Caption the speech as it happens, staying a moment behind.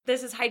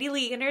This is Heidi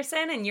Lee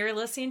Anderson, and you're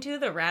listening to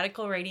the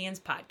Radical Radiance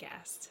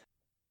Podcast.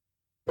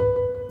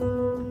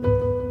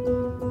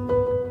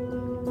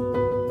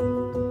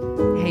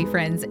 Hey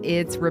friends,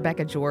 it's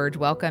Rebecca George.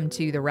 Welcome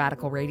to the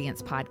Radical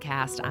Radiance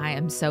Podcast. I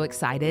am so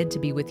excited to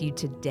be with you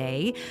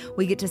today.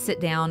 We get to sit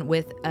down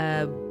with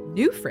a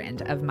new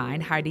friend of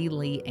mine, Heidi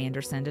Lee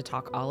Anderson, to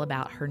talk all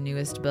about her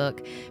newest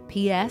book,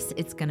 P.S.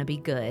 It's Gonna Be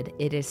Good.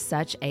 It is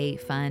such a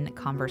fun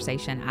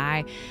conversation.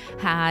 I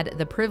had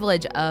the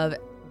privilege of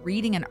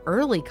reading an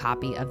early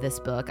copy of this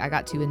book. I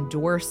got to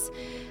endorse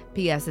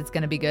P.S. It's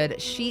Gonna Be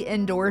Good. She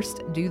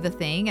endorsed Do the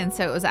Thing, and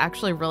so it was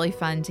actually really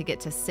fun to get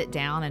to sit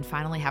down and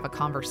finally have a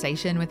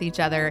conversation with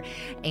each other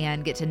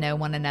and get to know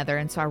one another.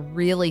 And so I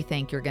really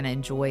think you're going to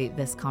enjoy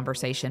this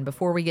conversation.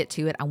 Before we get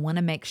to it, I want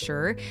to make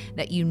sure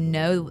that you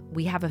know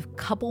we have a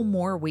couple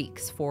more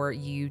weeks for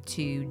you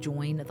to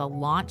join the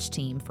launch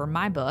team for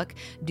my book,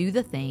 Do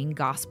the Thing: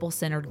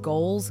 Gospel-Centered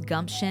Goals,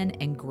 Gumption,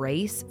 and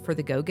Grace for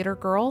the Go-Getter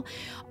Girl.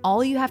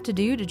 All you have to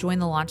do to join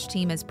the launch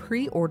team is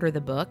pre-order the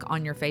book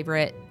on your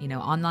favorite,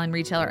 online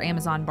retailer,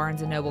 Amazon,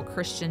 Barnes & Noble,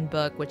 Christian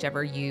book,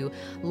 whichever you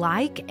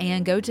like,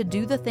 and go to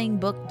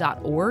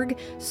dothethingbook.org,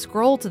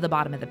 scroll to the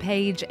bottom of the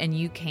page, and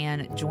you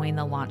can join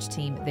the launch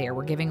team there.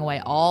 We're giving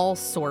away all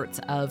sorts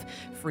of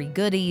free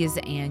goodies,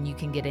 and you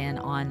can get in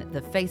on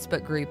the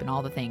Facebook group and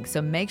all the things. So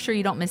make sure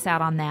you don't miss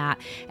out on that,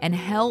 and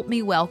help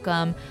me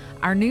welcome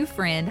our new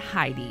friend,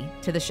 Heidi,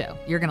 to the show.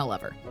 You're going to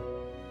love her.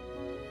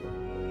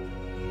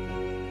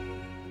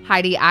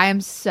 Heidi, I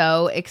am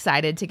so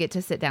excited to get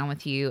to sit down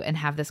with you and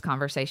have this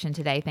conversation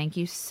today. Thank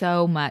you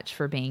so much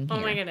for being here. Oh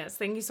my goodness.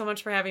 Thank you so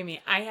much for having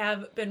me. I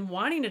have been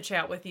wanting to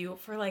chat with you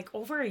for like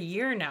over a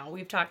year now.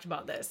 We've talked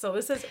about this. So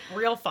this is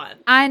real fun.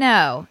 I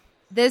know.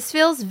 This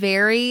feels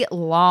very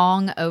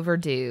long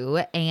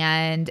overdue,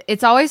 and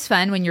it's always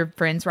fun when your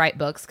friends write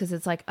books because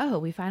it's like, oh,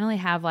 we finally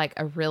have like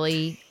a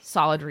really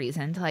solid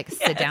reason to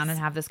sit down and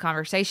have this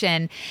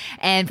conversation,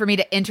 and for me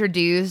to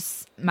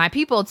introduce my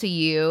people to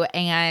you.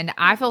 And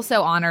I feel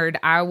so honored.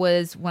 I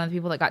was one of the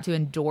people that got to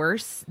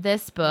endorse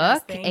this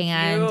book. Yes,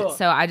 and you.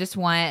 So I just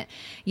want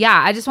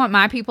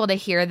my people to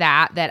hear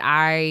that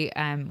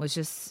I was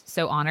just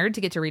so honored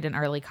to get to read an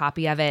early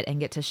copy of it and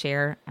get to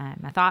share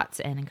my thoughts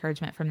and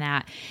encouragement from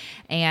that.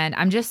 And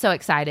I'm just so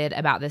excited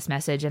about this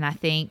message. And I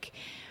think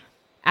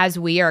as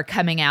we are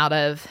coming out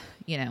of,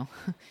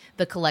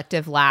 the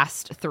collective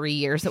last 3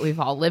 years that we've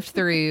all lived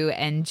through,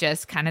 and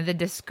just kind of the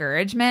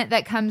discouragement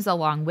that comes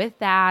along with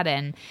that.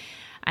 And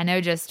I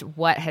know just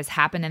what has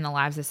happened in the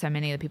lives of so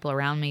many of the people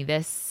around me,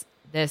 this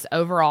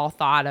overall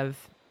thought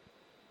of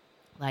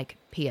like,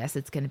 P.S.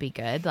 It's going to be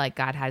good. Like,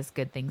 God has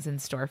good things in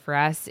store for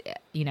us,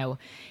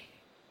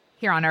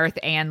 here on earth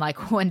and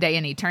like one day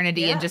in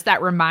eternity. Yeah. And just that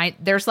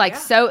there's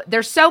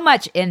so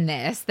much in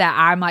this that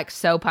I'm like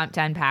so pumped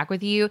to unpack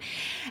with you.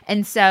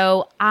 And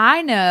so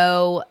I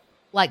know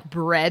like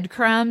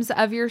breadcrumbs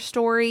of your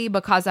story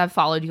because I've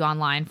followed you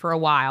online for a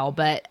while,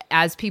 but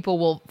as people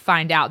will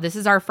find out, this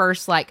is our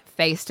first like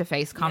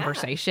face-to-face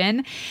conversation.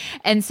 Yeah.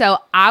 And so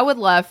I would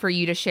love for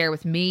you to share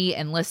with me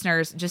and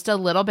listeners just a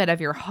little bit of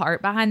your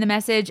heart behind the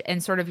message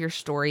and sort of your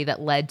story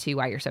that led to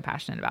why you're so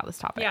passionate about this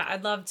topic. Yeah,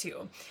 I'd love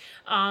to.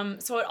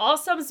 So it all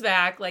stems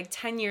back like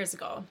 10 years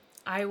ago.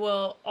 I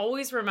will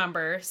always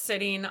remember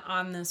sitting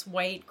on this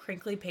white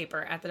crinkly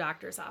paper at the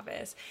doctor's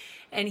office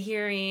and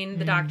hearing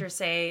the doctor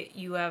say,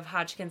 you have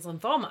Hodgkin's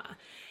lymphoma.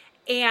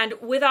 And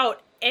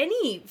without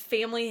any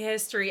family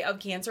history of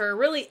cancer or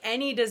really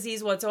any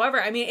disease whatsoever,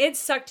 I mean, it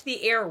sucked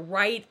the air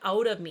right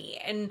out of me.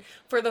 And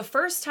for the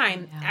first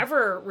time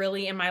ever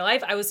really in my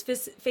life, I was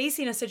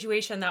facing a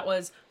situation that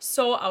was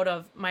so out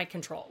of my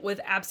control with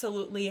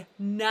absolutely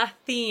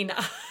nothing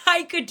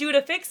I could do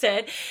to fix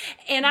it.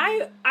 And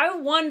I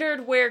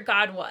wondered where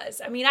God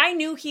was. I mean, I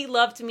knew he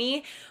loved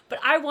me, but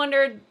I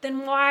wondered,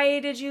 then why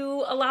did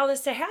you allow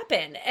this to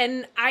happen?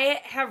 And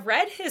I have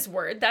read his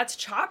word that's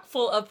chock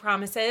full of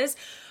promises,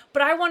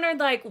 but I wondered,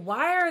 like,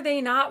 why are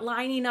they not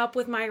lining up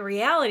with my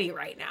reality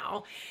right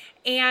now?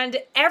 And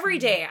every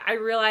day I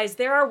realize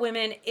there are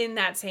women in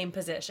that same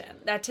position,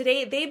 that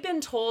today they've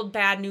been told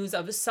bad news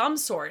of some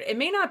sort. It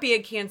may not be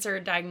a cancer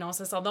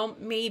diagnosis, although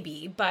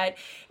maybe, but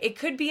it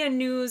could be a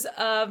news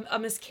of a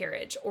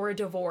miscarriage or a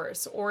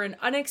divorce or an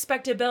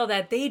unexpected bill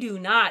that they do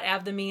not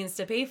have the means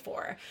to pay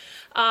for.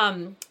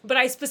 But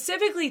I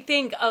specifically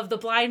think of the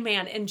blind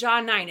man in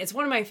John 9. It's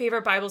one of my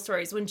favorite Bible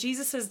stories. When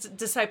Jesus'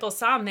 disciples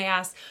saw him, they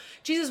asked,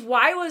 Jesus,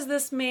 why was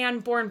this man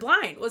born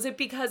blind? Was it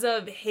because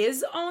of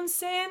his own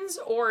sins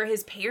or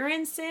his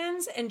parents'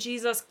 sins? And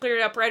Jesus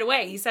cleared it up right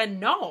away. He said,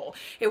 no,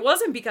 it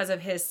wasn't because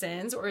of his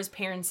sins or his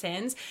parents'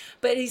 sins.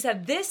 But he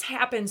said, this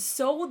happened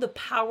so the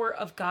power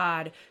of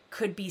God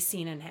could be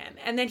seen in him.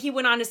 And then he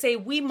went on to say,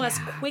 we must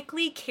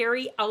quickly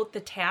carry out the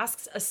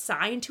tasks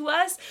assigned to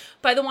us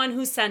by the one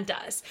who sent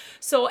us.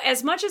 So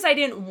as much as I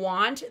didn't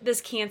want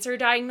this cancer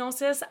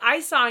diagnosis,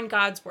 I saw in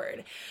God's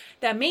word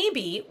that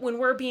maybe when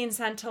we're being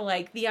sent to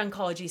like the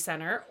oncology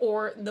center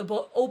or the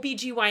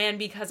OBGYN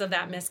because of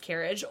that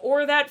miscarriage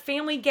or that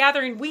family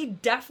gathering we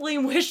definitely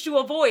wish to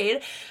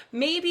avoid,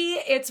 maybe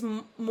it's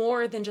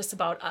more than just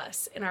about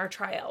us in our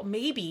trial.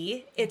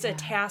 Maybe it's a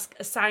task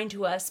assigned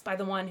to us by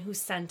the one who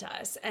sent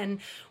us. And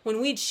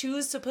when we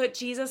choose to put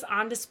Jesus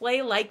on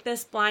display like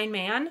this blind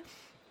man,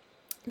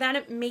 then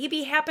it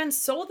maybe happens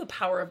so the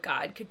power of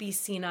God could be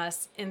seen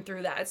us in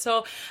through that.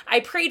 So I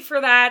prayed for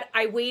that.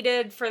 I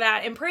waited for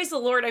that. And praise the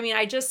Lord. I mean,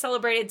 I just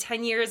celebrated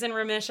 10 years in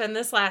remission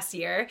this last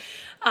year.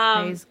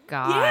 Praise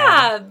God.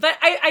 Yeah. But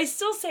I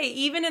still say,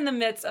 even in the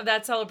midst of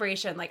that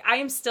celebration, like I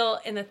am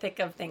still in the thick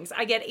of things.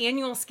 I get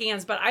annual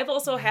scans, but I've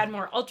also had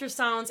more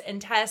ultrasounds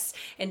and tests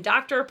and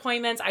doctor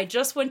appointments. I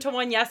just went to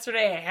one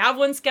yesterday. I have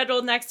one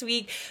scheduled next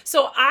week.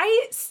 So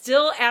I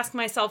still ask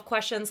myself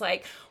questions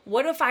like,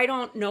 what if I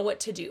don't know what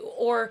to do?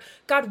 Or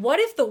God,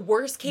 what if the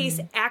worst case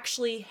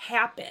actually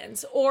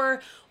happens?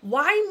 Or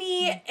why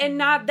me and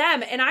not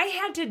them? And I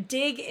had to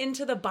dig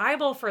into the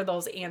Bible for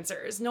those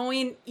answers,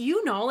 knowing,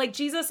 like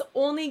Jesus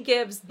only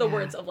gives the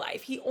words of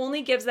life. He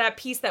only gives that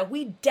peace that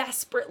we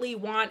desperately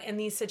want in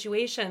these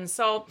situations.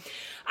 So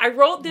I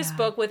wrote this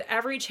book with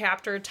every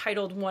chapter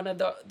titled one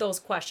of those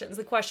questions,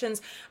 the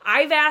questions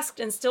I've asked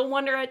and still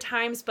wonder at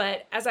times,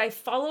 but as I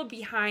followed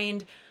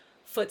behind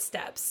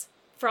footsteps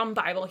from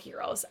Bible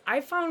heroes, I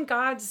found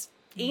God's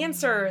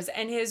answers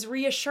and his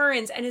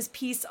reassurance and his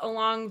peace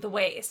along the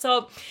way.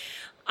 So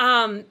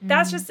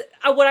that's just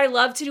what I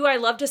love to do. I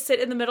love to sit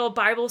in the middle of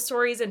Bible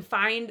stories and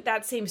find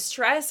that same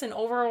stress and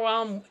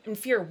overwhelm and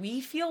fear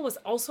we feel was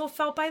also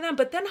felt by them.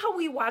 But then how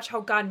we watch how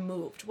God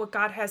moved, what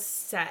God has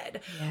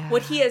said,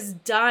 what he has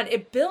done,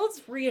 it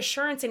builds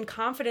reassurance and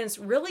confidence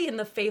really in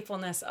the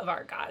faithfulness of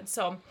our God.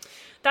 So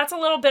that's a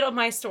little bit of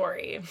my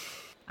story.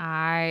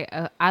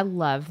 I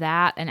love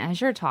that. And as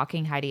you're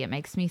talking, Heidi, it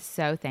makes me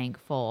so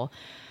thankful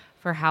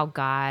for how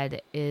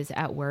God is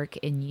at work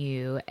in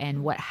you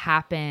and what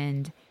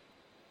happened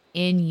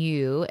in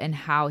you and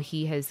how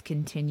he has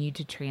continued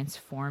to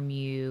transform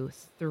you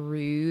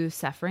through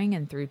suffering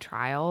and through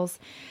trials.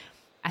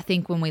 I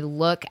think when we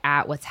look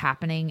at what's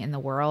happening in the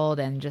world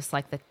and just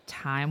like the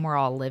time we're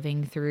all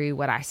living through,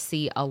 what I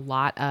see a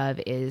lot of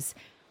is,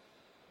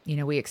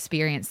 we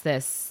experience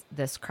this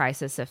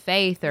crisis of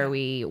faith, or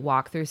we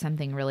walk through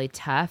something really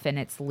tough, and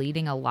it's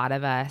leading a lot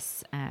of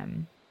us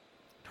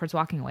towards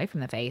walking away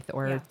from the faith,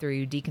 or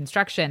through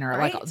deconstruction, or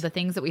like the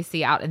things that we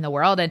see out in the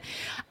world. And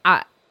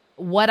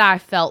what I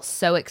felt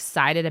so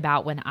excited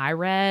about when I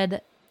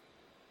read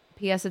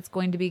P.S. It's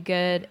going to be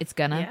good. It's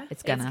gonna.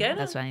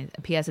 That's what I need.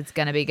 P.S. It's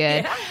gonna be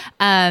good.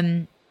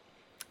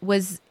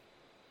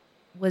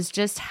 Was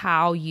just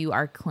how you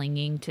are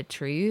clinging to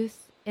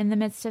truth in the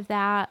midst of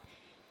that,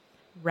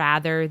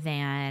 rather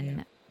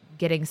than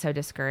getting so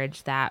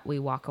discouraged that we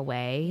walk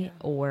away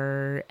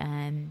or,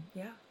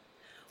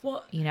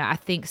 well, I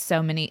think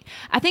so many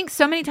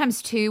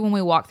times too, when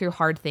we walk through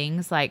hard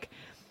things, like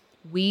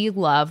we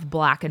love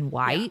black and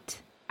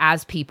white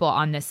as people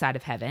on this side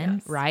of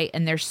heaven. Right.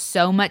 And there's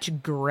so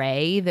much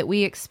gray that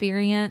we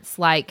experience.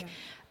 Like,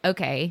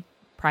 okay,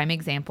 prime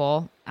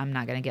example, I'm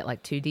not going to get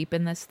like too deep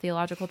in this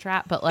theological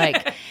trap, but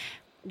like,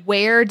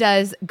 where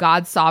does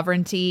God's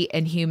sovereignty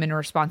and human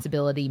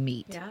responsibility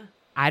meet?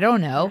 I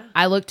don't know.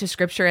 I look to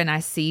scripture and I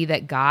see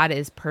that God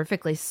is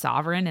perfectly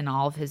sovereign in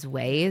all of his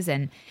ways.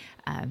 And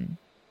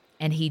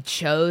he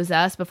chose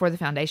us before the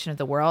foundation of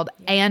the world.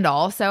 And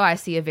also I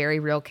see a very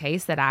real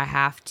case that I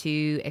have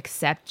to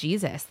accept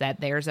Jesus,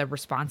 that there's a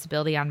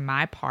responsibility on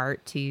my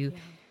part to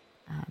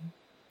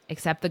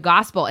accept the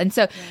gospel. And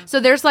so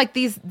there's like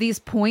these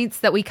points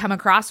that we come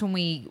across when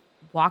we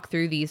walk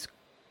through these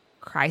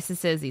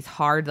crises, these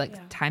hard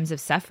times of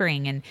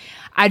suffering. And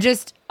I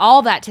just,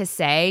 all that to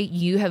say,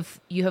 you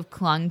have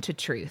clung to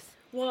truth.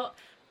 Well,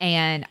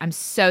 and I'm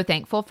so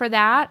thankful for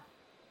that.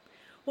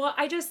 Well,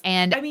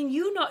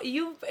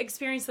 you've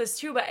experienced this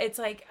too, but it's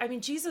like,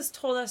 Jesus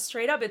told us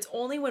straight up, it's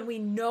only when we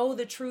know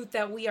the truth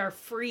that we are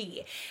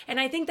free. And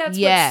I think that's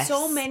what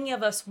so many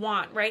of us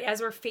want, right?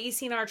 As we're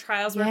facing our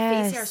trials, we're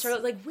facing our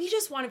struggles, like we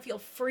just want to feel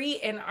free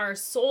in our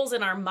souls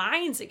and our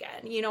minds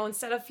again,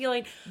 instead of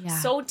feeling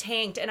so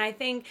tanked. And I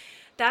think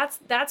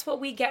that's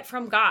what we get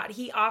from God.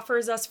 He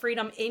offers us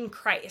freedom in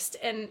Christ,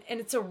 and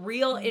it's a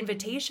real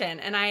invitation.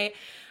 And I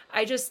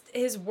just,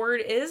 his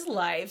word is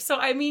life. So,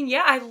 I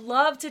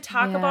love to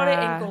talk about it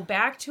and go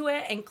back to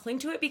it and cling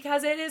to it,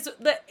 because it is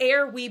the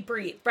air we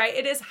breathe, right?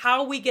 It is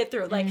how we get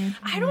through. Like,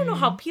 I don't know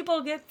how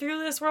people get through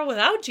this world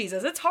without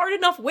Jesus. It's hard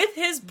enough with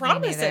his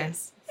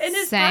promises and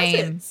his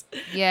presence.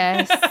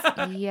 Yes.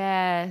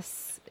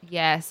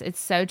 It's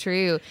so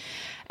true.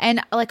 And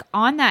like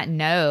on that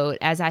note,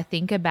 as I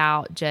think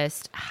about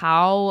just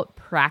how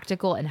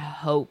practical and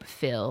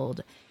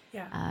hope-filled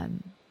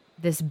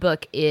this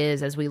book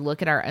is, as we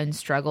look at our own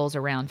struggles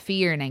around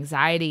fear and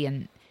anxiety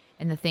and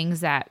the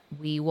things that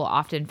we will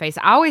often face.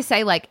 I always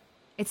say, like,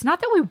 it's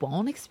not that we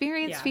won't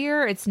experience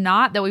fear. It's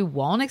not that we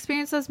won't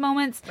experience those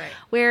moments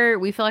where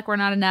we feel like we're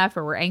not enough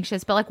or we're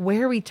anxious, but like,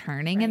 where are we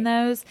turning in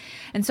those?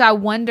 And so I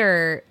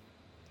wonder,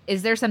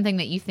 is there something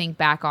that you think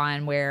back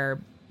on where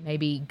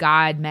maybe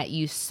God met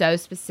you so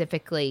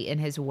specifically in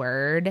his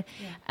word?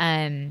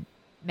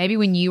 Maybe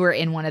when you were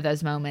in one of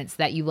those moments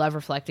that you love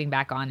reflecting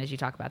back on as you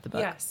talk about the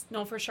book. Yes,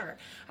 no, for sure.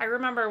 I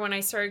remember when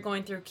I started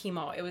going through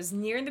chemo, it was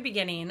near the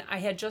beginning. I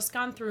had just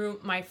gone through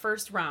my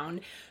first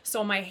round,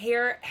 so my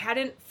hair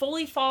hadn't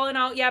fully fallen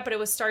out yet, but it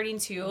was starting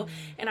to.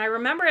 And I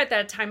remember at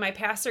that time, my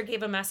pastor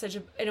gave a message,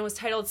 and it was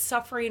titled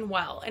Suffering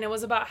Well. And it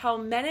was about how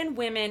men and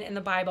women in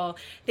the Bible,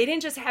 they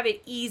didn't just have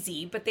it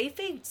easy, but they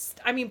faced,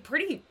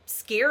 pretty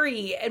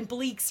scary and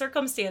bleak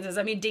circumstances.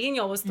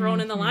 Daniel was thrown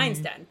in the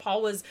lion's den.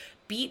 Paul was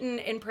beaten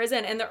in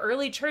prison, and the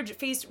early church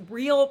faced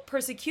real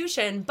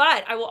persecution.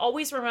 But I will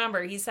always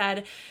remember, he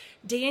said,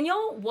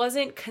 Daniel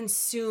wasn't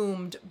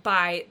consumed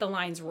by the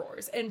lion's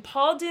roars, and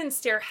Paul didn't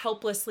stare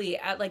helplessly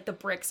at like the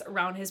bricks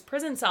around his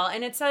prison cell.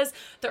 And it says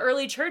the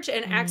early church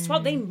in Acts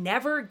 12, they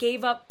never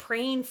gave up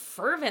praying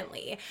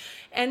fervently.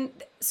 And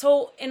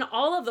so in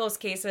all of those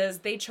cases,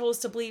 they chose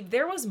to believe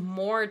there was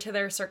more to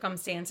their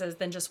circumstances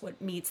than just what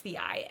meets the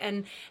eye.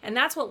 And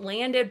that's what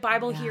landed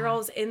Bible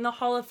heroes in the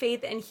Hall of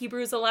Faith in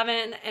Hebrews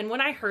 11. And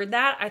when I heard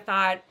that, I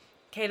thought,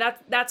 okay,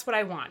 that's what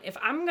I want. If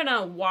I'm going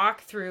to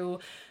walk through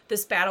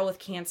this battle with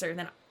cancer,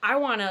 then I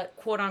want to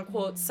quote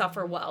unquote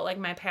suffer well, like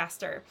my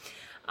pastor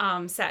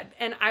said.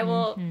 And I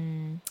will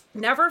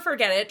never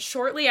forget it.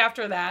 Shortly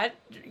after that,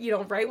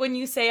 right when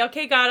you say,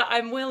 okay, God,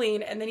 I'm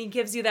willing, and then he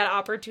gives you that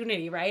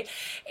opportunity, right?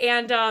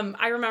 And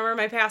I remember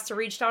my pastor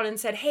reached out and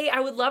said, hey,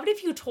 I would love it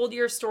if you told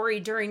your story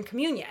during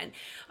communion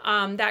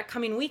that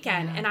coming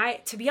weekend. And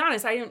to be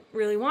honest, I didn't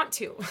really want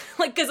to,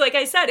 because like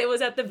I said, it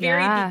was at the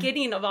very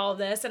beginning of all of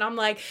this. And I'm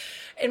like,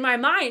 in my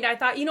mind, I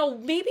thought,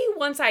 maybe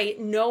once I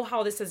know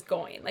how this is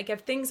going, like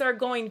if things are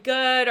going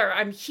good or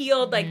I'm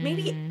healed, like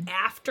maybe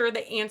after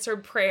the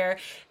answered prayer,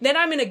 then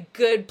I'm in a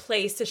good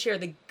place to share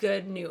the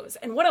good news.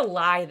 And what a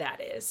lie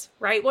that is,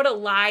 right? What a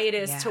lie it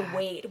is to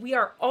wait. We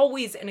are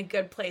always in a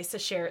good place to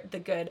share the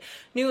good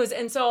news.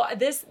 And so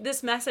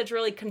this message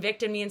really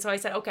convicted me. And so I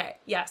said, okay,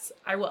 yes,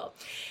 I will.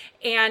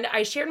 And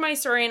I shared my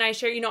story, and I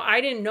shared,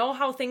 I didn't know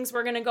how things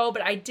were going to go,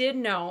 but I did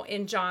know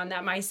in John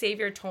that my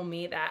Savior told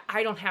me that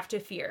I don't have to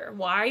fear.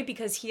 Why?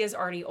 Because he has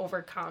already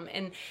overcome.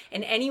 And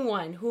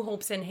anyone who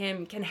hopes in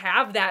him can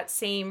have that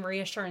same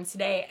reassurance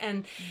today.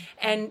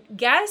 And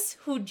guess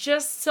who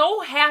just so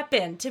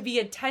happened to be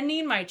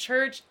attending my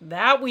church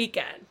that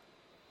weekend?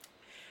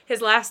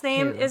 His last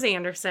name is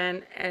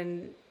Anderson,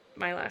 and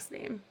my last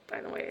name,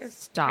 by the way,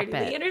 is Heidi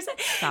Anderson.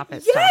 Stop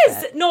it. Yes.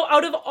 Stop it. No,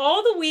 out of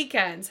all the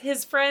weekends,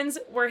 his friends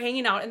were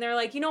hanging out, and they're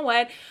like, you know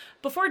what?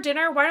 Before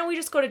dinner, why don't we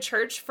just go to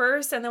church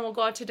first, and then we'll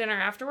go out to dinner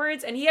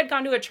afterwards? And he had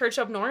gone to a church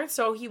up north,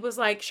 so he was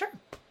like, sure.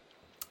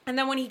 And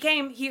then when he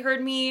came, he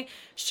heard me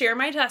share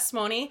my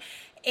testimony.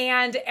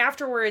 And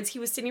afterwards, he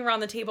was sitting around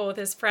the table with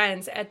his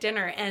friends at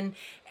dinner, and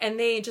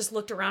they just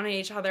looked around at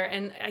each other.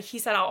 And he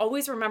said, I'll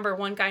always remember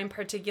one guy in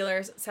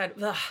particular said,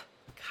 ugh,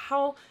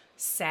 how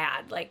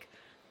sad. Like,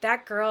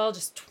 that girl,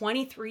 just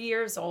 23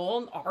 years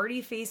old,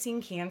 already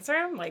facing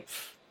cancer, like,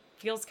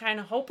 feels kind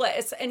of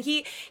hopeless. And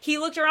he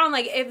looked around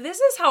like, if this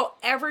is how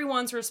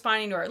everyone's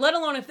responding to her, let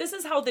alone if this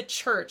is how the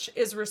church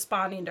is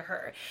responding to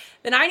her,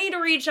 then I need to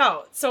reach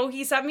out. So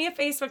he sent me a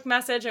Facebook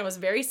message, and it was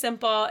very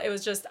simple. It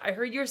was just, I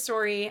heard your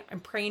story.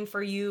 I'm praying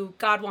for you.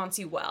 God wants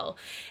you well.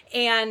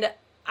 And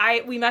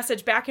we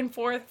messaged back and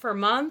forth for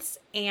months,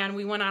 and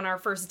we went on our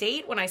first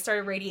date. When I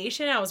started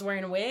radiation, I was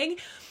wearing a wig.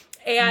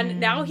 And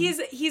now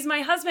he's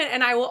my husband,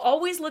 and I will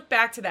always look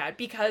back to that,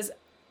 because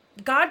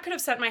God could have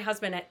sent my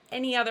husband at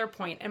any other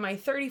point in my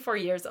 34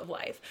 years of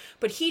life,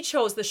 but he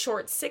chose the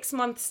short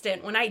 6-month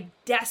stint when I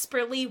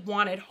desperately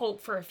wanted hope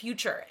for a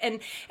future.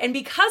 And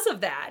because of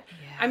that,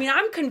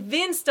 I'm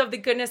convinced of the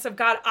goodness of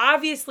God,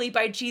 obviously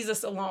by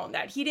Jesus alone,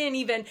 that he didn't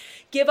even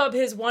give up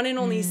his one and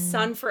only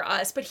son for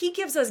us, but he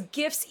gives us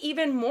gifts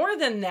even more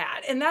than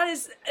that. And that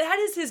is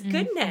his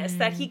goodness,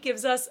 that he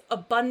gives us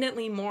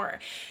abundantly more.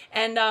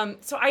 And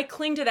so I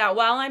cling to that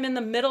while I'm in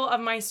the middle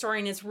of my story,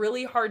 and it's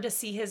really hard to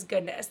see his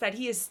goodness, that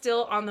he is still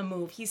on the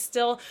move. He's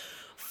still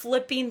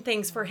flipping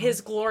things for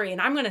his glory, and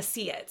I'm going to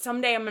see it.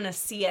 Someday I'm going to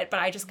see it, but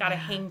I just got to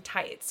hang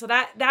tight. So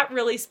that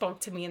really spoke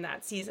to me in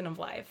that season of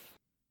life.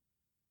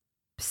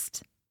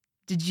 Psst.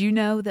 Did you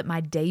know that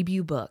my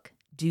debut book,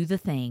 Do the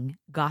Thing,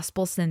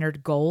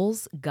 Gospel-Centered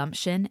Goals,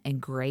 Gumption,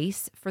 and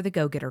Grace for the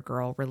Go-Getter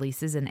Girl,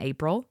 releases in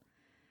April?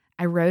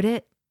 I wrote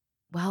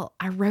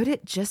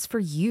it just for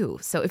you.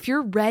 So if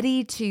you're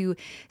ready to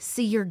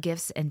see your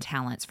gifts and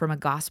talents from a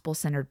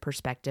gospel-centered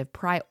perspective,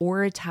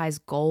 prioritize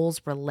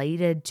goals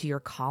related to your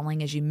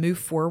calling as you move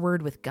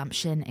forward with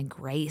gumption and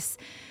grace,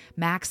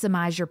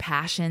 maximize your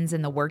passions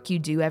in the work you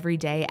do every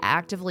day,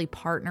 actively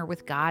partner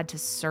with God to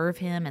serve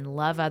him and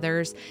love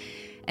others,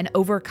 and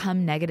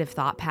overcome negative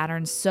thought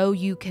patterns so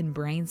you can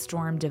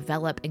brainstorm,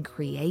 develop, and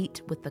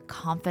create with the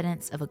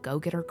confidence of a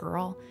go-getter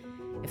girl,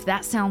 If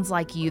that sounds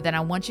like you, then I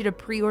want you to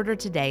pre-order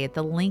today at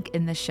the link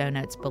in the show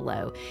notes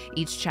below.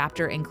 Each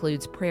chapter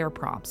includes prayer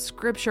prompts,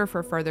 scripture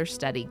for further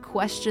study,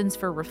 questions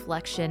for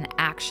reflection,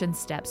 action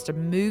steps to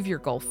move your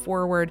goal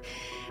forward,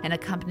 and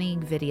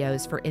accompanying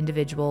videos for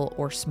individual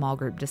or small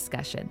group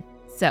discussion.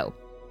 So,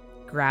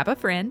 grab a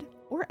friend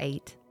or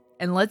 8,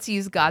 and let's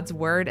use God's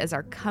word as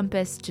our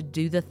compass to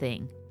do the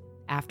thing.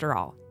 After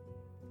all,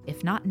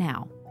 if not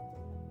now,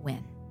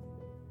 when?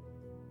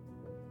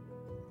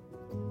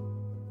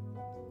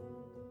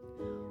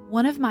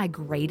 One of my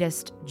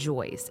greatest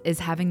joys is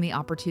having the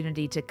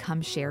opportunity to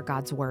come share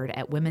God's word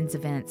at women's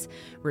events,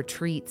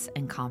 retreats,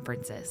 and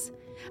conferences.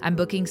 I'm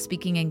booking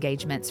speaking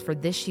engagements for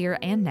this year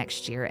and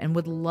next year and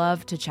would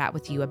love to chat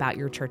with you about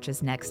your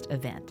church's next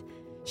event.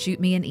 Shoot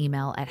me an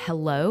email at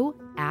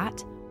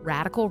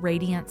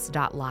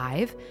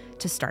hello@radicalradiance.live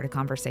to start a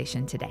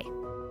conversation today.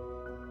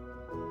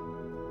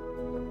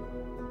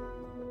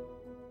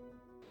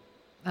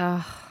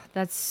 Oh,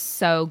 that's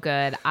so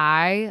good.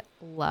 I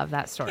love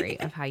that story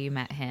of how you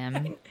met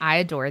him. I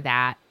adore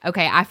that.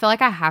 Okay, I feel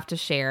like I have to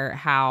share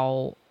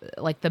how,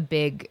 like, the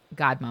big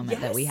God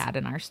moment that we had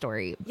in our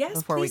story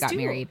before we got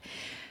married.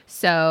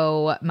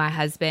 So my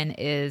husband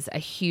is a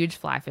huge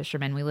fly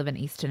fisherman. We live in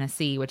East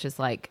Tennessee, which is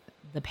like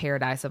the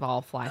paradise of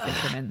all fly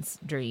fishermen's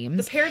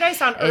dreams. The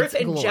paradise on earth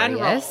in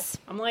general.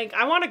 I'm like,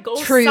 I want to go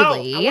Truly,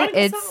 south. I want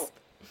to go south.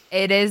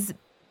 It is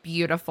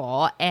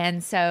beautiful.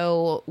 And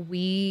so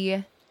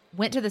we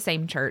went to the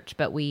same church,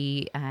 but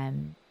we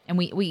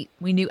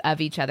knew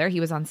of each other. He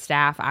was on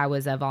staff. I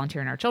was a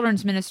volunteer in our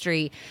children's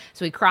ministry.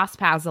 So we crossed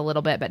paths a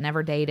little bit, but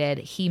never dated.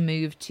 He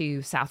moved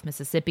to South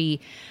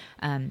Mississippi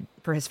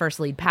for his first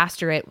lead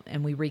pastorate,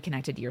 and we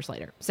reconnected years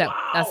later. So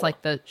that's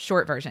like the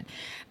short version.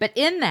 But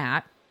in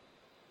that,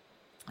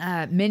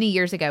 many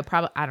years ago,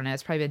 probably, I don't know,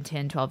 it's probably been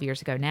 10, 12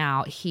 years ago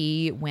now,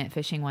 he went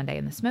fishing one day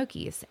in the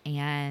Smokies,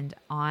 and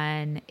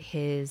on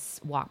his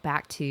walk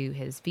back to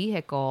his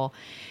vehicle,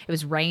 it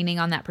was raining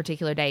on that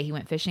particular day. He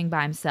went fishing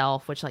by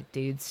himself, which like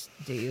dudes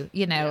do,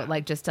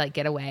 like just to like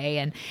get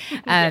away.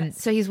 And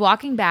so he's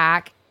walking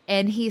back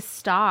and he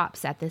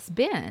stops at this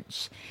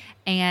bench.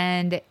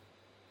 And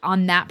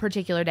on that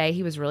particular day,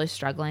 he was really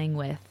struggling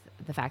with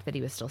the fact that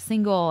he was still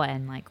single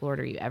and like, Lord,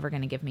 are you ever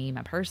going to give me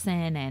my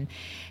person? And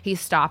he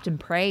stopped and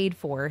prayed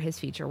for his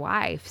future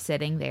wife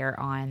sitting there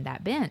on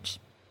that bench.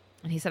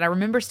 And he said, I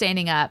remember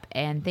standing up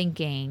and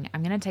thinking,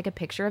 I'm going to take a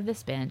picture of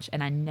this bench,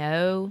 and I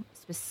know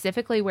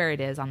specifically where it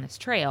is on this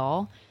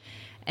trail.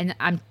 And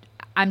I'm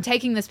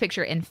taking this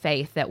picture in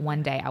faith that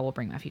one day I will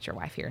bring my future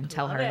wife here and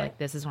tell her like,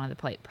 this is one of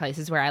the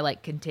places where I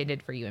like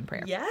contended for you in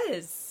prayer.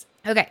 Yes.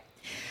 Okay.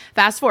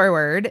 Fast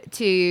forward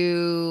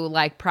to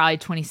like probably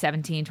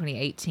 2017,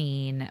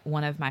 2018.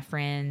 One of my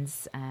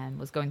friends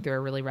was going through a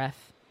really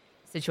rough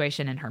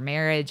situation in her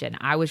marriage, and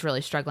I was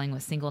really struggling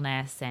with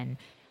singleness, and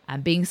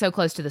being so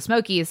close to the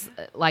Smokies,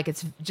 like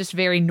it's just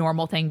very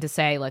normal thing to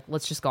say, like,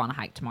 let's just go on a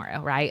hike tomorrow,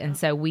 right? And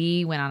so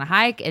we went on a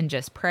hike and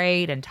just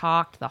prayed and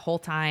talked the whole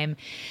time,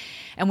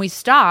 and we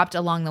stopped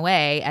along the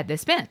way at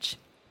this bench.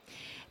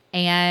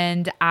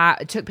 And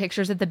I took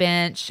pictures at the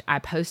bench. I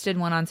posted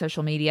one on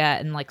social media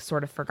and like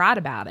sort of forgot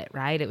about it,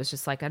 right? It was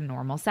just like a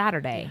normal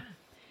Saturday. Yeah.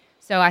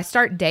 So I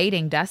start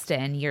dating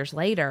Dustin years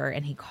later,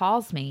 and he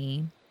calls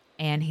me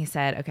and he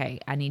said,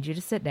 okay, I need you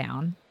to sit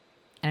down,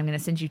 and I'm going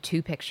to send you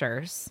 2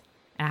 pictures.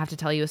 And I have to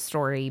tell you a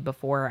story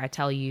before I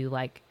tell you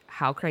like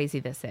how crazy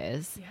this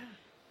is. Yeah.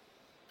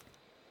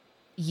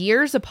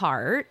 Years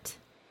apart,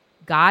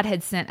 God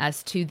had sent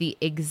us to the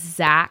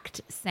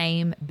exact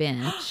same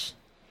bench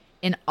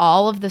in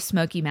all of the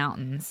Smoky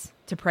Mountains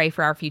to pray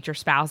for our future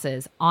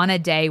spouses on a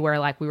day where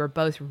like we were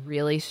both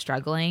really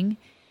struggling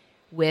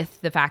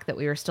with the fact that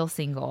we were still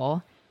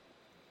single.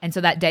 And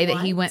so that day that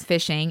he went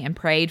fishing and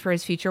prayed for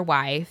his future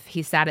wife,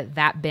 he sat at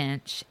that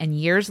bench. And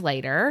years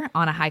later,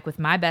 on a hike with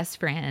my best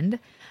friend,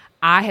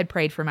 I had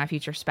prayed for my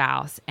future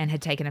spouse and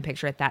had taken a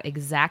picture at that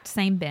exact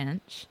same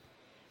bench.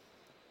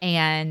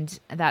 And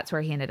that's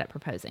where he ended up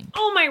proposing.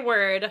 Oh my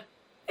word.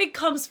 It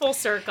comes full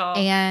circle.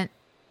 And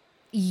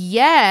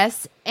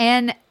yes,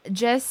 and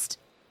just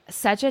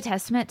such a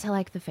testament to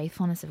like the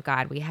faithfulness of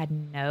God. We had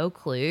no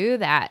clue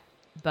that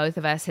both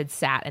of us had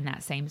sat in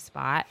that same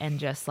spot and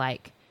just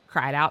like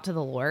cried out to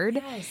the Lord.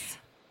 Yes.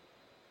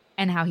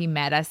 And how he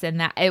met us in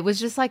that. It was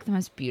just like the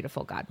most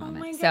beautiful God moment.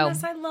 Oh my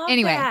goodness, so, I love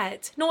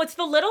that. No, it's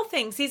the little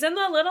things. He's in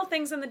the little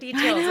things and the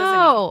details, I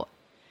know.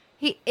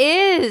 Isn't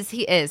he?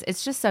 He is.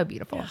 It's just so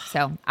beautiful. Yeah.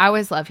 So I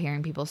always love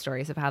hearing people's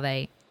stories of how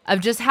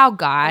just how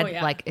God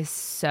like is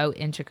so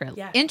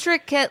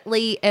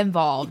intricately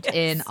involved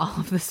in all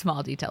of the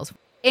small details.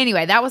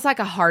 Anyway, that was like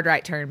a hard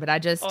right turn, but I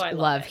just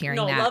love hearing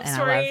that. Love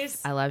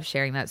stories. I love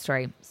sharing that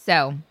story.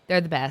 So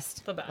they're the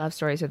best. Love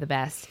stories are the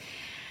best.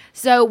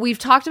 So we've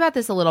talked about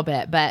this a little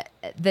bit, but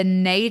the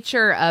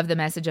nature of the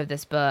message of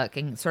this book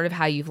and sort of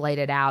how you've laid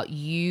it out,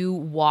 you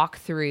walk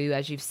through,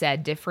 as you've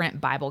said, different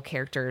Bible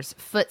characters'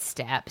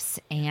 footsteps.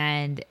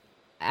 And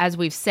as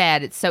we've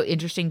said, it's so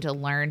interesting to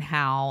learn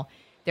how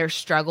their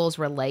struggles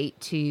relate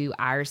to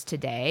ours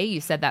today.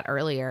 You said that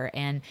earlier.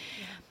 And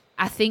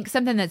I think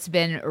something that's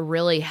been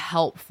really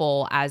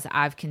helpful as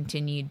I've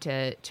continued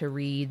to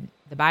read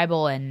the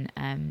Bible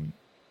and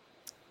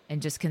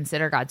just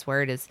consider God's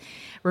word is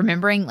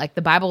remembering, like,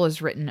 the Bible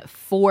was written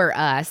for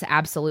us,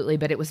 absolutely,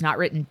 but it was not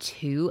written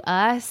to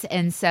us.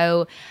 And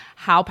so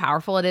how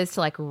powerful it is to,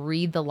 like,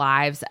 read the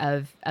lives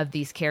of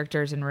these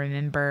characters and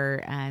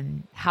remember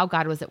how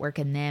God was at work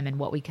in them and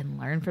what we can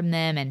learn from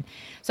them. And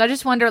so I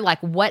just wonder, like,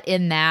 what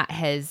in that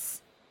has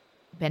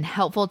been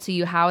helpful to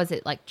you? How has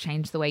it, like,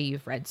 changed the way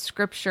you've read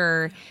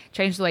scripture,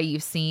 changed the way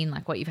you've seen,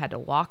 like, what you've had to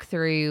walk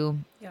through?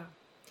 Yeah.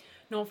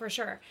 No, for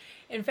sure.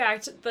 In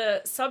fact,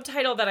 the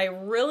subtitle that I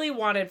really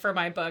wanted for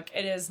my book,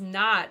 it is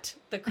not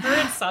the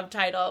current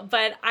subtitle,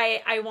 but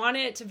I want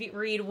it to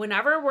read,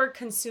 whenever we're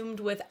consumed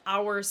with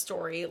our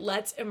story,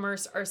 let's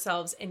immerse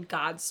ourselves in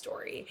God's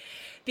story.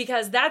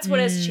 Because that's what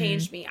has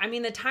changed me. I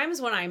mean, the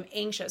times when I'm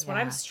anxious, when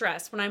I'm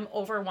stressed, when I'm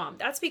overwhelmed,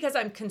 that's because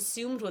I'm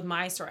consumed with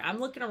my story. I'm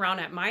looking around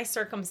at my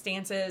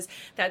circumstances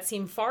that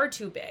seem far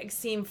too big,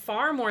 seem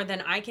far more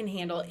than I can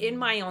handle in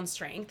my own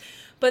strength.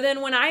 But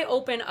then when I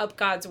open up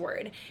God's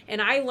word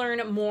and I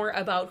learn more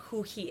about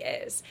who he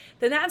is,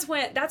 then that's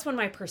when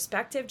my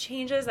perspective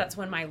changes. That's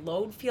when my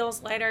load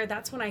feels lighter.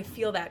 That's when I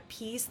feel that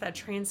peace that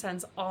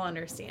transcends all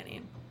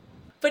understanding.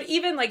 But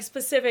even, like,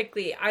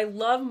 specifically, I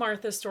love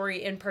Martha's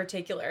story in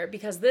particular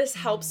because this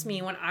helps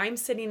me when I'm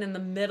sitting in the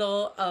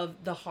middle of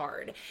the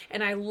hard.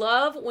 And I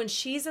love when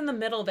she's in the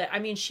middle of it. I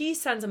mean, she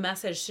sends a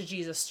message to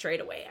Jesus straight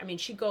away. I mean,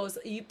 she goes,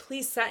 "You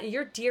please send,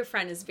 your dear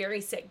friend is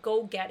very sick.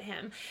 Go get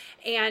him."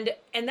 And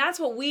that's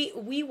what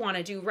we want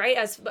to do, right?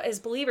 As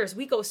believers,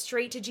 we go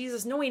straight to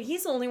Jesus knowing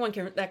he's the only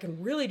one that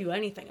can really do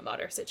anything about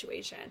our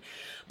situation.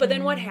 But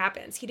then what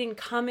happens? He didn't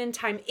come in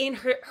time in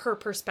her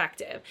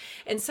perspective.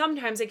 And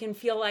sometimes it can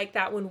feel like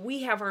that when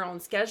we have our own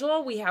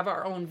schedule, we have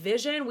our own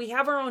vision, we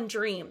have our own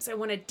dreams. And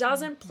when it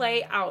doesn't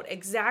play out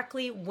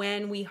exactly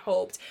when we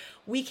hoped,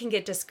 we can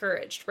get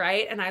discouraged,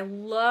 right? And I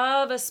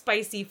love a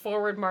spicy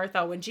forward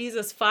Martha when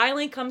Jesus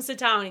finally comes to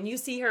town and you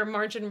see her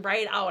marching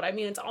right out. I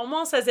mean, it's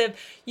almost as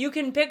if you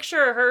can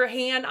picture her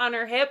hand on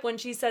her hip when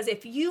she says,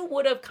 "If you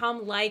would have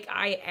come like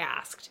I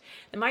asked,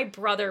 then my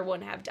brother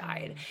wouldn't have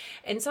died."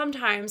 And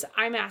sometimes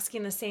I'm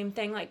asking the same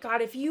thing, like,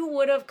 "God, if you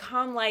would have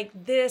come like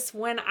this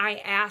when I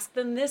asked,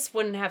 then this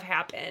wouldn't have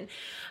happened."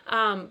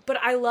 But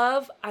I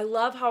love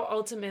how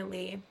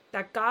ultimately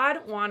that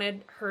God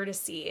wanted her to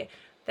see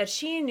that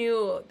she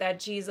knew that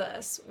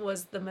Jesus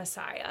was the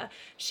Messiah.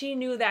 She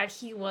knew that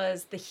he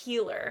was the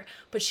healer,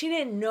 but she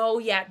didn't know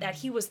yet that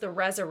he was the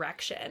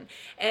resurrection.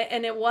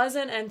 And it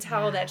wasn't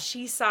until that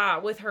she saw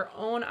with her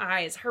own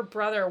eyes her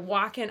brother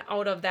walking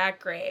out of that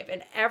grave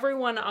and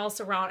everyone else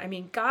around. I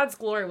mean, God's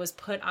glory was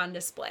put on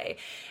display.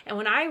 And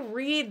when I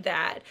read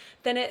that,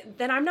 then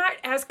I'm not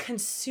as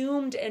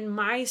consumed in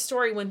my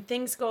story when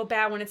things go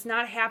bad, when it's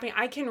not happening.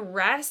 I can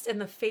rest in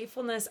the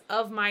faithfulness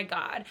of my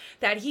God,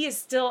 that he is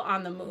still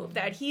on the move,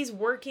 that he's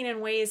working in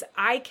ways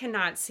I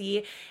cannot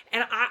see.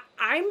 And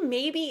I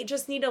maybe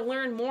just need to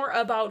learn more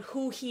about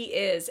who he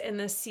is in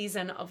this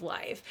season of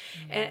life.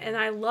 And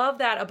I love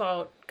that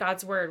about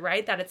God's word,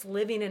 right? That it's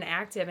living and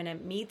active and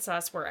it meets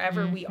us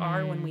wherever we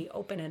are when we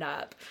open it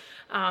up.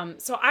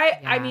 So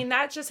I mean,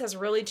 that just has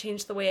really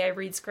changed the way I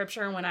read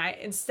scripture. When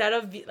instead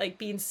of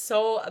being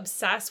so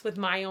obsessed with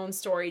my own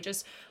story,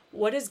 just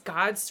what is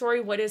God's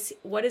story? What is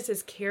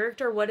his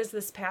character? What is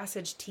this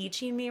passage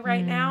teaching me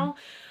right now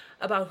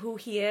about who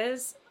he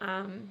is?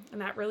 And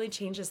that really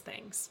changes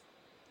things.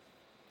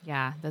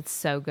 Yeah, that's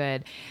so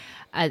good.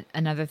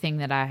 Another thing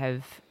that I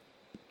have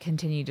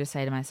continued to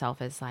say to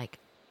myself is, like,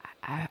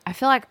 I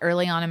feel like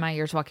early on in my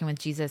years walking with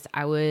Jesus,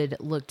 I would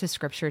look to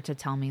scripture to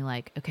tell me,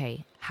 like,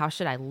 okay, how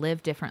should I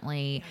live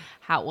differently?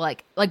 How,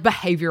 like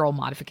behavioral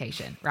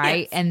modification,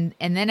 right? Yes.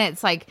 And then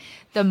it's like,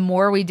 the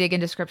more we dig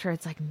into scripture,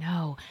 it's like,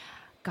 no,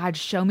 God,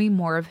 show me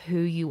more of who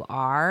you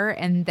are.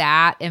 And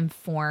that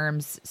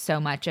informs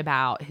so much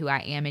about who I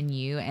am in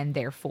you, and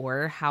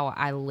therefore how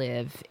I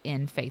live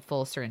in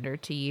faithful surrender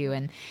to you.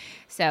 And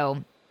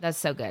so that's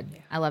so good.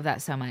 Yeah. I love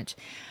that so much.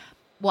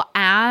 Well,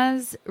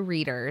 as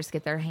readers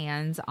get their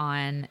hands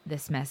on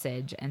this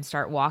message and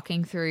start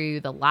walking through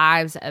the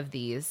lives of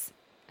these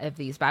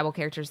Bible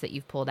characters that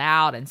you've pulled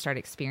out and start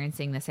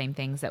experiencing the same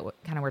things that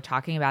kind of we're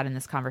talking about in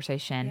this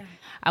conversation,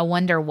 I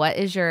wonder, what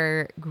is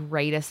your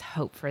greatest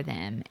hope for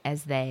them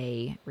as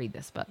they read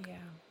this book? Yeah.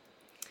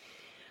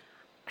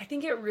 I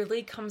think it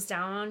really comes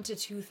down to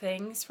two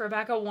things,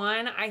 Rebecca.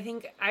 One, I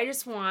think I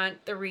just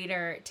want the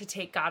reader to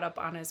take God up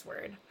on his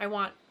word. I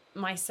want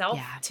myself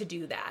to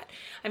do that.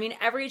 I mean,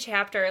 every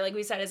chapter, like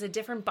we said, is a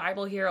different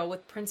Bible hero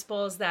with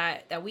principles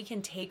that we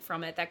can take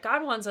from it, that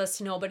God wants us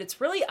to know, but it's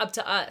really up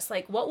to us.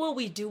 Like, what will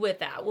we do with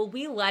that? Will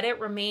we let it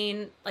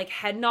remain like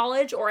head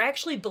knowledge, or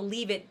actually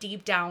believe it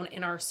deep down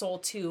in our soul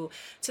too,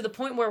 to the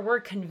point where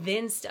we're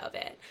convinced of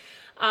it?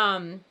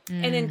 And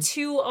then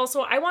two,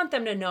 also, I want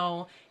them to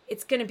know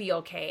it's going to be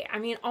okay. I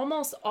mean,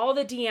 almost all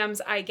the DMs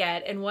I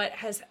get and what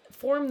has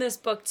formed this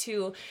book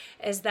too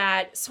is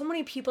that so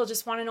many people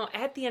just want to know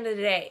at the end of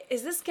the day,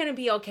 is this going to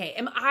be okay?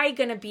 Am I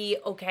going to be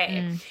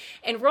okay?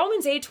 And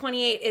Romans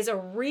 8:28 is a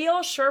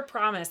real sure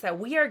promise that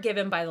we are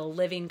given by the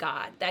living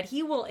God, that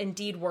he will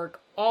indeed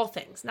work all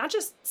things, not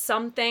just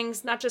some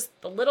things, not just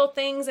the little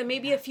things and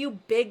maybe a few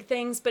big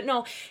things, but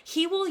no,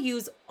 he will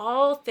use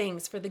all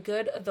things for the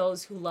good of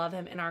those who love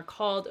him and are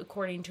called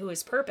according to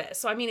his purpose.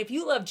 So, I mean, if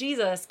you love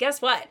Jesus,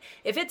 guess what?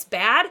 If it's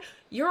bad,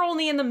 you're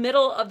only in the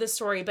middle of the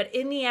story, but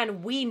in the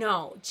end, we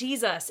know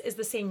Jesus is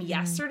the same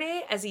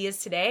yesterday as he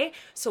is today,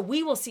 so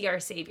we will see our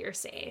Savior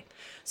save.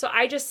 So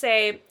I just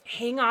say,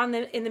 hang on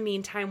in the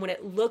meantime when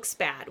it looks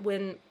bad,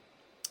 when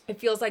it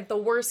feels like the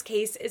worst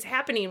case is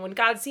happening, when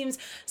God seems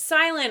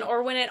silent,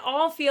 or when it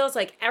all feels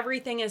like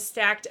everything is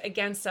stacked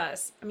against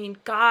us. I mean,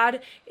 God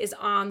is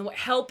on the way,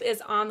 help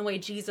is on the way,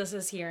 Jesus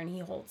is here, and he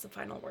holds the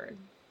final word.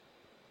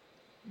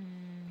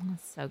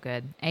 That's so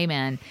good.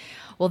 Amen.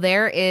 Well,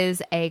 there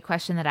is a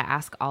question that I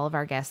ask all of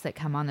our guests that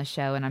come on the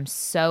show, and I'm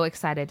so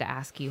excited to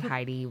ask you,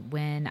 Heidi.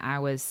 When I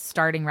was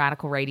starting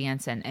Radical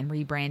Radiance and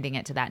rebranding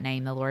it to that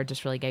name, the Lord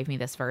just really gave me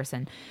this verse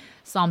in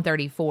Psalm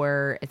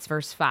 34. It's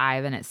verse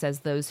 5, and it says,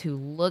 "Those who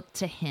look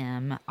to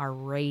him are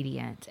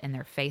radiant, and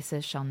their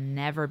faces shall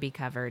never be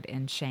covered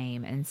in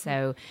shame." And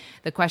so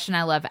the question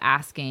I love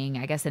asking,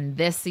 I guess in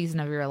this season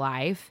of your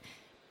life,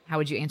 how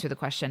would you answer the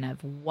question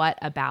of what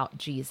about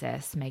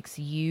Jesus makes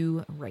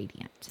you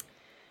radiant?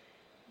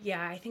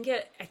 Yeah, I think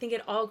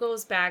it all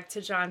goes back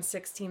to John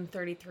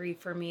 16:33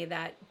 for me,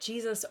 that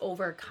Jesus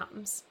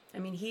overcomes. I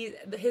mean,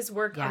 his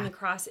work on the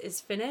cross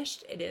is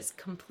finished. It is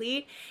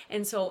complete.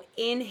 And so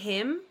in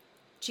him,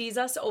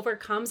 Jesus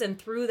overcomes, and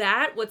through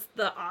that, what's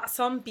the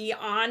awesome,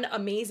 beyond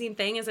amazing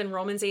thing is in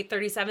Romans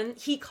 8:37,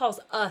 he calls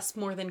us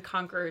more than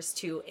conquerors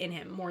too in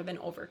him, more than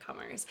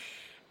overcomers.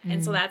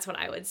 And so that's what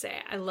I would say.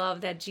 I love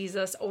that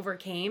Jesus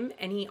overcame,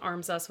 and he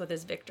arms us with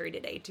his victory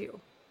today too.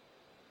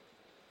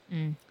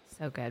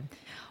 So good.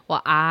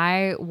 Well,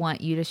 I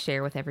want you to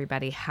share with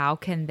everybody, how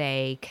can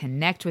they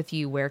connect with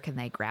you? Where can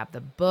they grab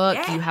the book?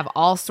 Yeah. You have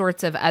all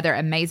sorts of other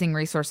amazing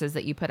resources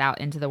that you put out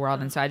into the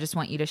world. And so I just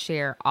want you to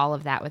share all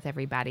of that with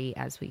everybody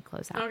as we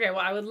close out. Okay,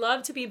 well, I would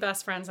love to be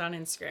best friends on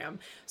Instagram.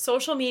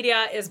 Social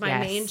media is my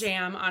main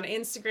jam. On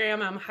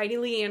Instagram, I'm Heidi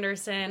Lee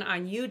Anderson.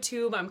 On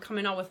YouTube, I'm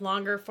coming out with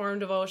longer form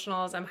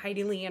devotionals. I'm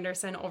Heidi Lee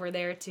Anderson over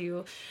there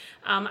too.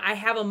 I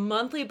have a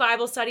monthly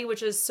Bible study,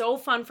 which is so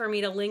fun for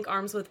me to link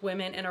arms with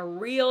women in a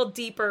real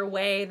deeper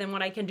way than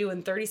what I can do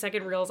in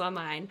 30-second reels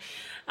online.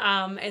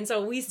 And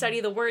so we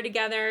study the word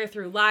together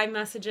through live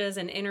messages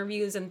and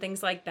interviews and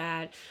things like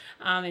that.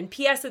 And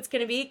P.S., it's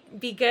going to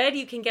be good.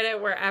 You can get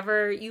it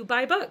wherever you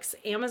buy books.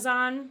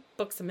 Amazon,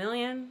 Books A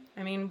Million.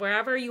 I mean,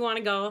 wherever you want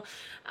to go.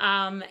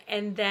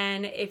 And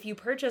then if you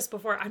purchase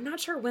before, I'm not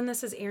sure when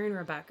this is airing,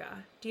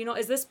 Rebecca. Do you know,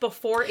 is this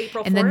before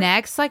April 4th? In the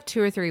next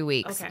 2 or 3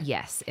 weeks. Okay.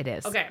 Yes, it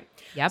is. Okay.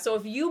 Yep. So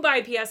if you buy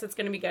PS, it's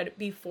going to be good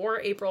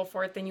before April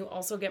 4th. Then you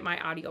also get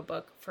my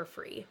audiobook for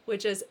free,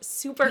 which is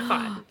super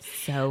fun.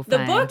 So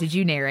fun. The book, did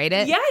you narrate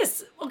it?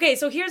 Yes. Okay,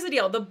 so here's the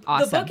deal. The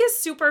Awesome. book is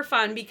super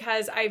fun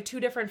because I have 2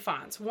 different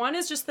fonts. One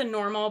is just the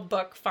normal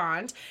book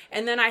font,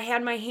 and then I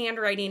had my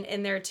handwriting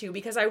in there too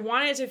because I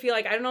wanted to feel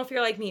like, I don't know if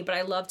you're like me, but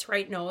I love to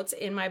write notes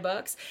in my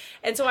books.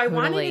 And so I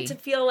wanted it to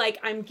feel like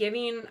I'm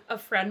giving a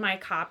friend my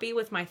copy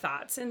with my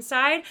thoughts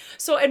inside.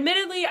 So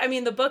admittedly, I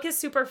mean, the book is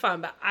super fun,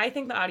 but I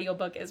think the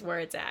audiobook is where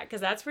it's at because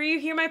that's where you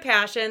hear my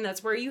passion.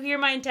 That's where you hear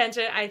my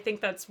intention. I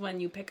think that's when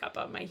you pick up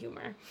on my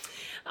humor.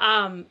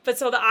 But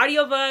so the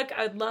audiobook,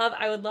 I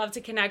would love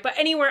to connect, but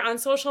anywhere on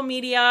social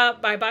media,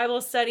 by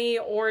Bible study,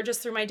 or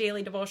just through my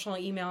daily devotional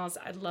emails,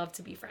 I'd love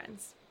to be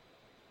friends.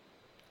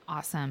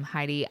 Awesome,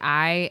 Heidi.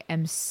 I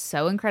am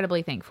so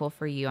incredibly thankful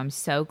for you. I'm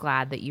so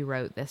glad that you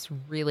wrote this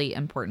really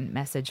important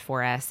message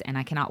for us, and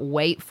I cannot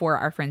wait for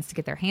our friends to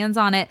get their hands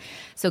on it.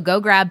 So go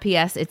grab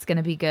PS. It's going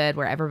to be good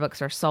wherever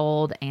books are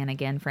sold. And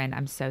again, friend,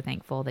 I'm so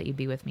thankful that you'd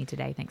be with me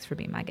today. Thanks for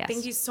being my guest.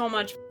 Thank you so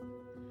much.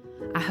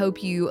 I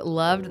hope you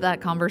loved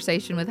that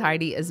conversation with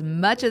Heidi as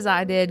much as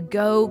I did.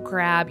 Go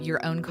grab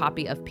your own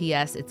copy of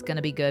PS. It's going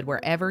to be good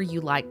wherever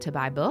you like to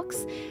buy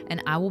books.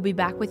 And I will be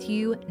back with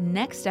you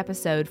next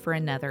episode for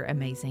another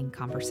amazing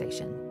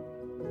conversation.